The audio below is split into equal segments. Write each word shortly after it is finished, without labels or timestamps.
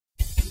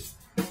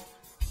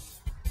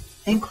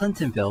In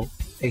Clintonville,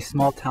 a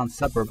small-town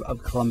suburb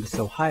of Columbus,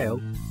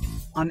 Ohio,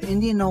 on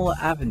Indianola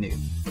Avenue,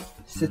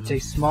 sits a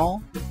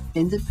small,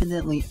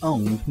 independently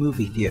owned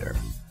movie theater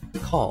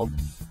called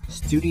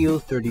Studio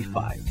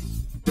 35.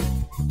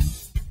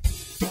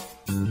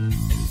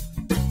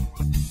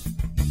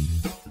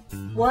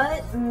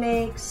 What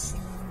makes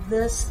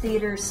this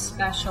theater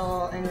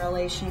special in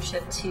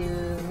relationship to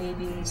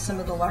maybe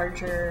some of the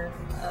larger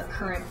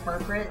current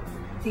corporate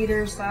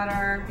theaters that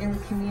are in the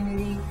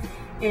community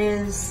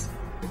is,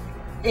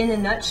 in a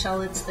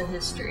nutshell, it's the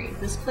history.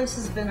 This place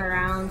has been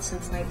around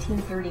since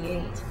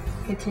 1938,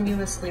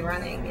 continuously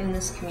running in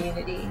this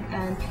community,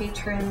 and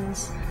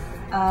patrons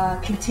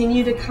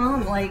continue to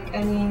come.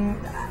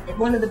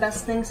 One of the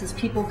best things is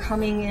people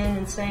coming in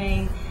and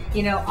saying,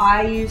 you know,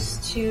 I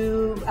used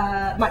to,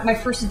 my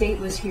first date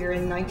was here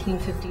in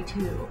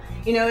 1952.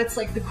 You know, it's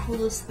like the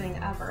coolest thing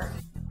ever.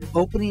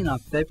 Opening on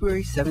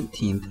February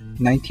 17th,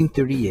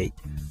 1938,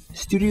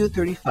 Studio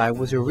 35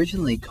 was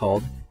originally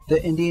called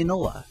the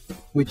Indianola,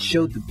 which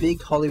showed the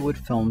big Hollywood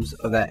films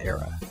of that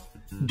era.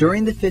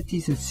 During the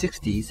 50s and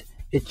 60s,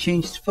 it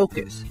changed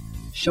focus,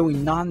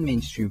 showing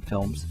non-mainstream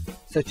films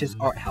such as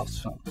art house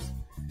films.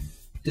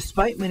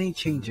 Despite many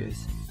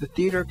changes, the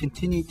theater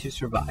continued to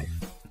survive.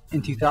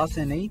 In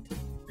 2008,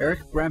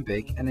 Eric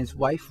Brambik and his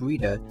wife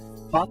Rita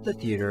bought the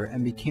theater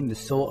and became the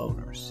sole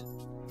owners.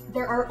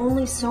 There are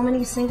only so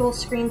many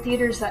single-screen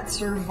theaters that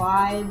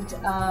survived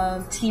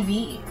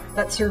TV,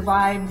 that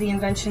survived the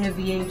invention of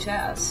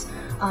VHS.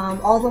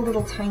 All the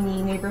little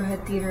tiny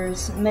neighborhood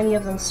theaters, many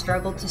of them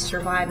struggled to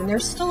survive, and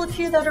there's still a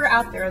few that are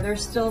out there.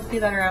 There's still a few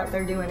that are out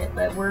there doing it,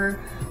 but we're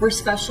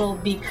special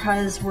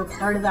because we're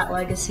part of that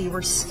legacy.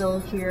 We're still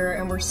here,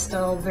 and we're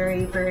still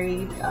very,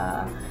 very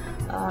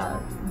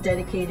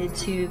dedicated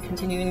to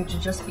continuing to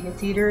just be a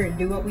theater and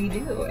do what we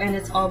do. And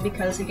it's all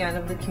because, again,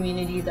 of the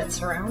community that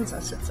surrounds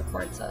us, it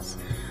supports us.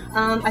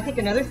 I think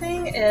another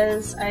thing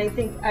is, I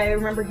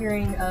remember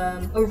hearing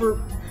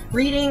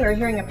reading or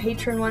hearing a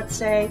patron once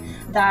say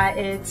that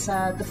it's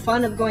the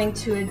fun of going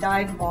to a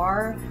dive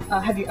bar.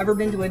 Have you ever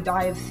been to a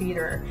dive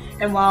theater?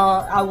 And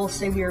while I will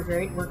say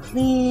we're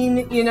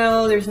clean, you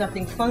know, there's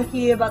nothing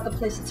funky about the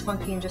place. It's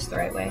funky in just the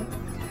right way.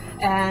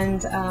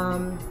 And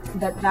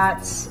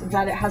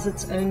that it has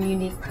its own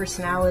unique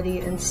personality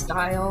and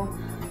style.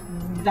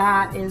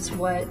 That is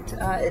what,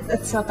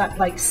 it's not that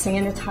like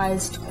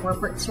sanitized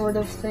corporate sort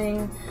of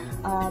thing.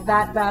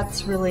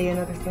 That's really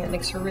another thing that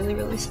makes her really,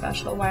 really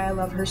special, why I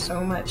love her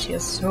so much. She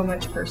has so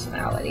much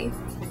personality.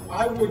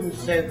 I wouldn't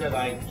say that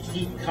I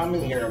keep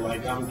coming here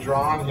like I'm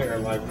drawn here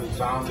like the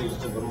zombies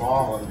to the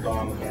mall and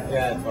Dawn of the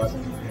Dead, but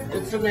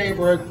it's a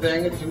neighborhood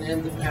thing, it's an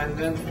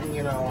independent, and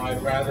you know,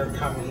 I'd rather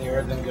come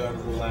here than go to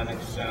the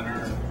Lennox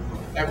Center.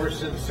 Ever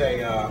since they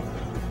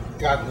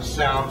got the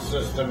sound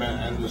system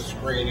and the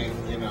screening,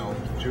 you know,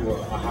 to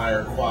a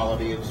higher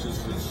quality, it's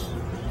just as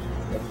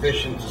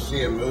efficient to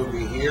see a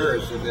movie here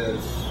as it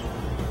is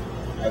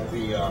at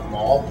the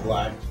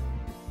Mallplex.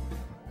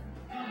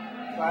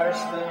 Fire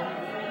spoon,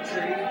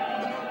 tree,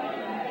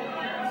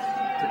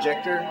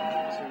 projector.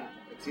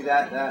 See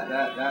that,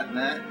 and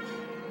that.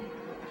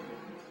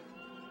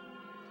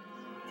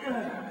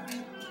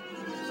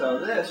 So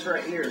this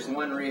right here is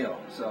one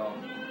reel. So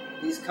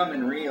these come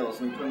in reels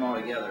and we put them all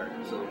together.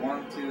 So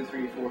 1, 2,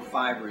 3, 4,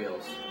 5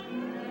 reels. You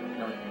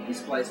know, we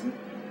splice them,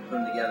 put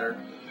them together.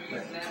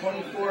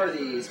 24 of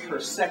these per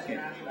second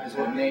is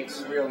what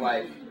makes real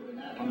life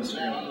on the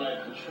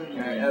screen.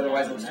 Right,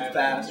 otherwise it's too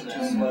fast or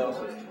too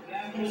slow.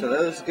 So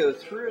those go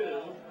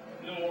through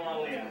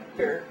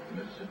here,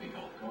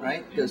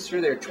 right? Goes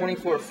through there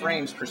 24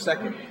 frames per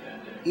second.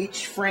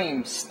 Each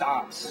frame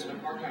stops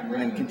and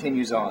then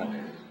continues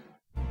on.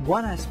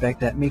 One aspect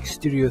that makes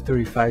Studio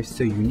 35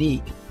 so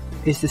unique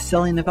is the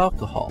selling of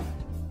alcohol.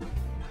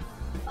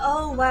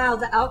 Oh wow,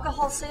 the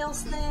alcohol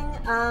sales thing,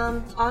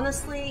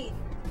 honestly,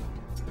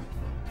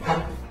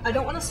 I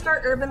don't want to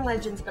start urban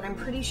legends, but I'm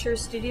pretty sure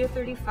Studio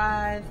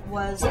 35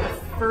 was the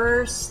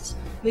first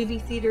movie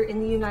theater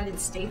in the United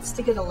States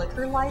to get a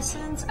liquor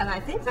license, and I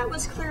think that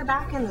was clear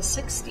back in the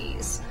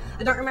 60s.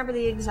 I don't remember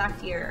the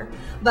exact year,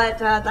 but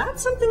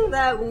that's something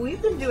that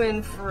we've been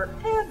doing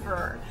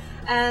forever.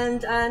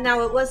 And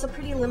now it was a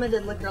pretty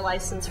limited liquor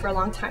license for a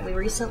long time. We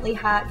recently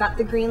got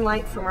the green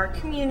light from our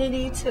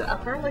community to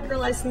up our liquor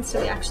license,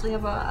 so we actually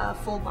have a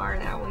full bar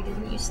now. We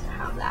didn't used to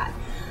have that.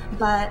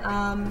 But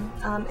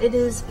it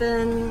has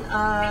been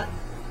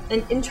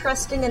an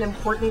interesting and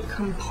important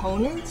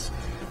component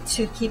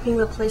to keeping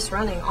the place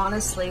running,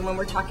 honestly, when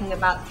we're talking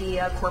about the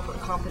corporate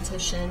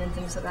competition and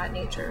things of that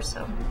nature.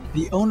 So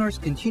the owners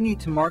continue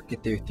to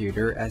market their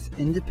theater as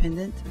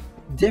independent,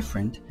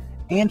 different,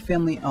 and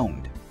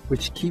family-owned,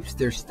 which keeps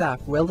their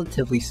staff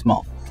relatively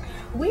small.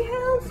 We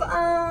have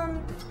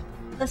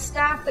a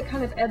staff that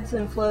kind of ebbs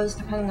and flows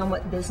depending on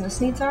what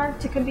business needs are,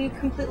 to be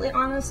completely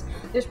honest.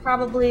 There's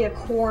probably a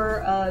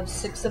core of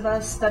 6 of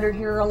us that are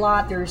here a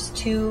lot. There's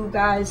 2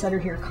 guys that are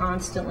here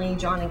constantly.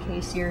 John and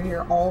Casey are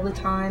here all the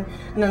time.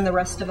 And then the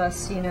rest of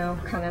us, you know,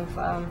 kind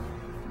of,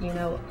 you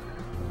know,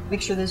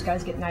 make sure those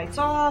guys get nights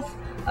off,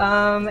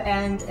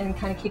 and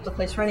kind of keep the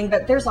place running.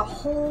 But there's a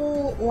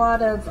whole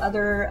lot of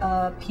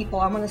other people.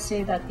 I want to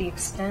say that the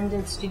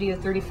extended Studio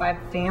 35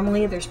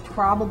 family, there's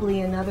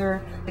probably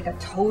another, like a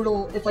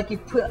total, if like you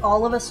put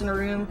all of us in a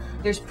room,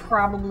 there's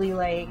probably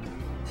like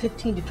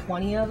 15 to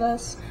 20 of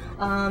us.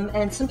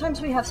 And sometimes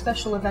we have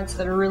special events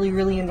that are really,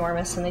 really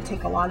enormous, and they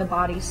take a lot of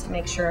bodies to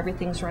make sure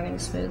everything's running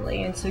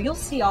smoothly. And so you'll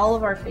see all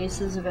of our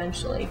faces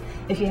eventually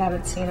if you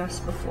haven't seen us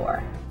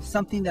before.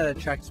 Something that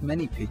attracts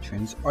many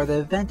patrons are the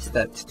events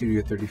that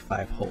Studio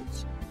 35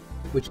 holds,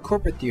 which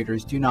corporate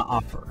theaters do not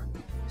offer,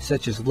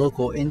 such as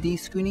local indie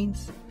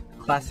screenings,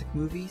 classic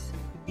movies,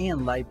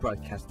 and live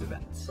broadcast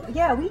events.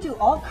 Yeah, we do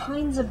all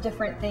kinds of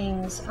different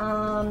things.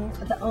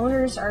 The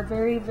owners are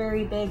very,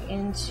 very big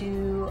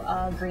into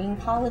green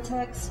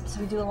politics, so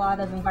we do a lot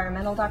of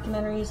environmental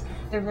documentaries.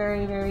 They're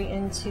very, very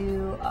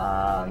into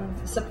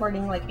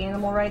supporting like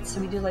animal rights, so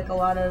we do like a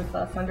lot of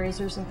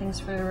fundraisers and things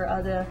for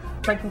the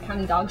Franklin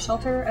County Dog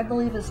Shelter, I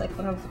believe, is like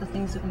one of the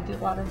things that we do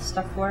a lot of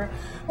stuff for.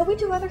 Well, we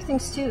do other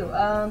things too.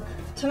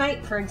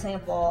 Tonight, for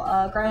example,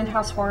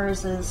 Grindhouse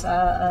Horrors is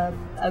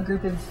a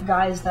group of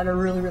guys that are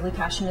really, really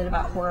passionate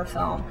about horror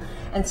film,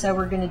 and so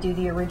we're going to do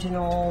the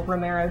original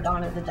Romero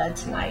Dawn of the Dead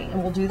tonight,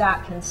 and we'll do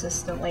that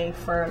consistently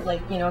for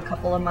like, you know, a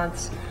couple of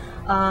months.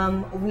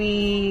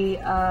 We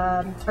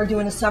are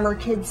doing a summer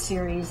kids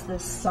series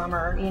this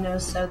summer, you know,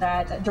 so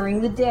that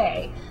during the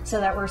day, so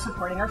that we're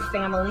supporting our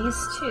families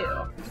too.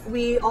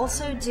 We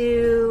also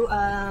do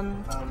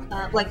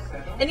like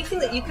anything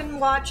that you can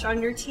watch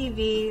on your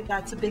TV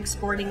that's a big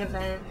sporting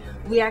event.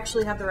 We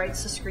actually have the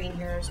rights to screen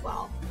here as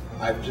well.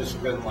 I've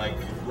just been like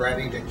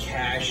ready to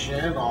cash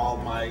in all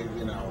my,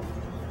 you know,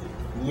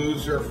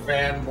 loser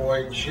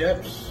fanboy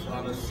chips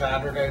on a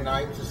Saturday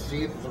night to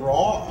see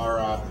Thor,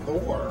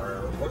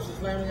 or what's his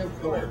name again?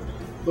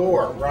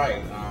 Thor,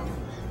 right.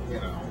 You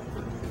know,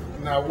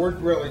 now we're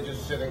really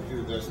just sitting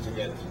through this to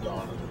get to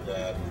Dawn of the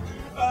Dead.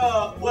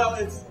 Well,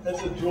 it's an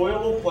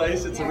enjoyable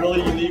place. It's a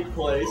really unique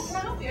place,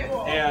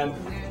 and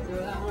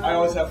I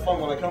always have fun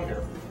when I come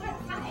here.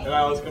 And I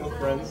always come with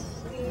friends,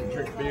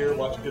 drink beer,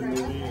 watch a good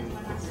movie, and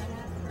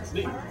it's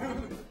neat.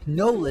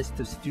 No list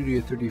of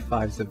Studio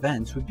 35's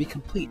events would be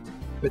complete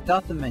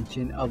without the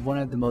mention of one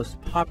of the most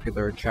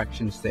popular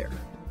attractions there.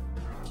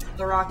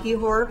 The Rocky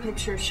Horror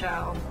Picture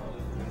Show.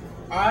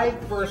 I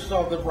first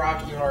saw the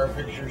Rocky Horror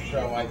Picture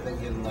Show, I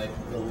think, in like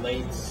the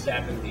late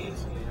 70s.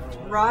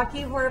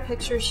 Rocky Horror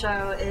Picture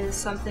Show is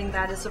something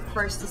that is, of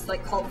course, this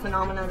like cult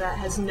phenomena that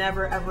has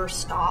never ever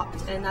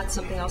stopped, and that's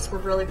something else we're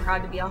really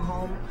proud to be a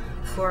home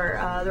for.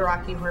 The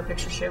Rocky Horror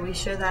Picture Show. We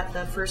show that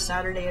the first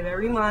Saturday of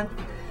every month,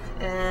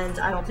 and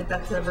I don't think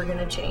that's ever going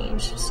to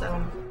change.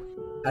 So,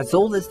 as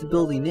old as the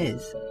building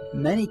is,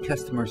 many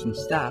customers and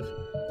staff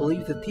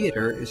believe the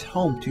theater is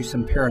home to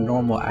some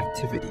paranormal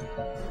activity.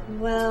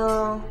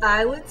 Well,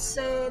 I would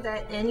say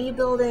that any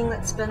building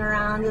that's been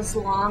around as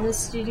long as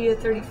Studio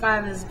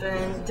 35 has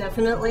been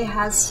definitely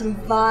has some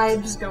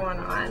vibes going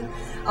on.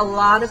 A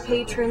lot of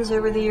patrons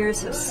over the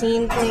years have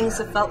seen things,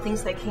 have felt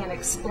things they can't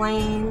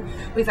explain.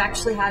 We've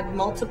actually had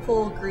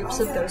multiple groups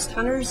of ghost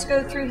hunters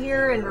go through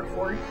here and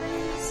record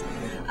things.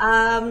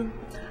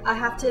 I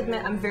have to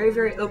admit, I'm very,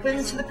 very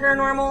open to the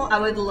paranormal. I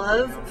would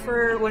love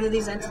for one of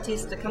these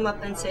entities to come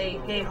up and say,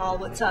 "Hey, Hall,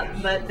 what's up?"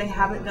 But they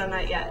haven't done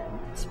that yet.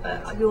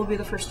 But you will be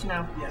the first to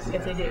know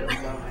if they do.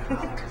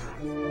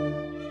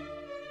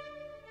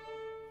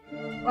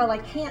 Well, I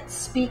can't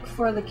speak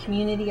for the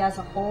community as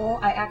a whole.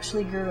 I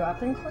actually grew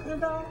up in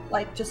Clintonville,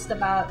 like just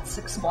about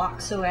 6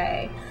 blocks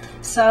away.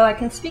 So I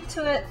can speak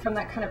to it from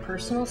that kind of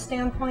personal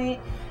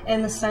standpoint,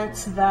 in the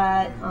sense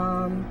that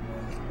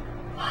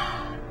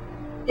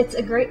it's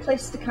a great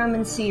place to come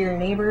and see your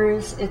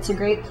neighbors. It's a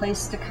great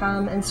place to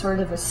come and sort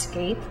of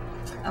escape.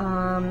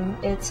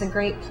 It's a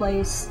great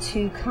place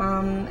to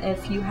come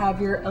if you have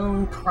your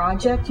own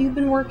project you've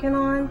been working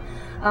on.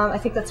 I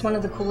think that's one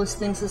of the coolest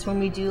things is when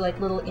we do like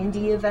little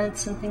indie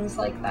events and things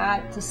like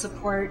that to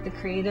support the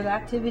creative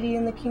activity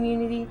in the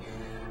community.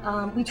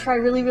 We try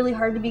really, really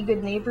hard to be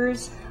good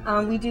neighbors.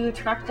 We do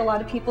attract a lot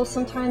of people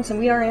sometimes, and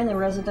we are in a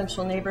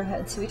residential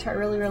neighborhood, so we try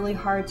really, really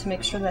hard to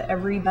make sure that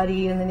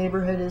everybody in the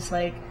neighborhood is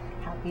like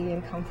happy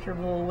and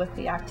comfortable with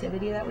the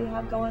activity that we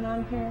have going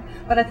on here.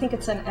 But I think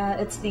it's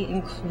the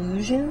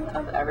inclusion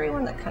of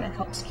everyone that kind of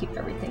helps keep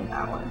everything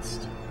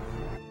balanced.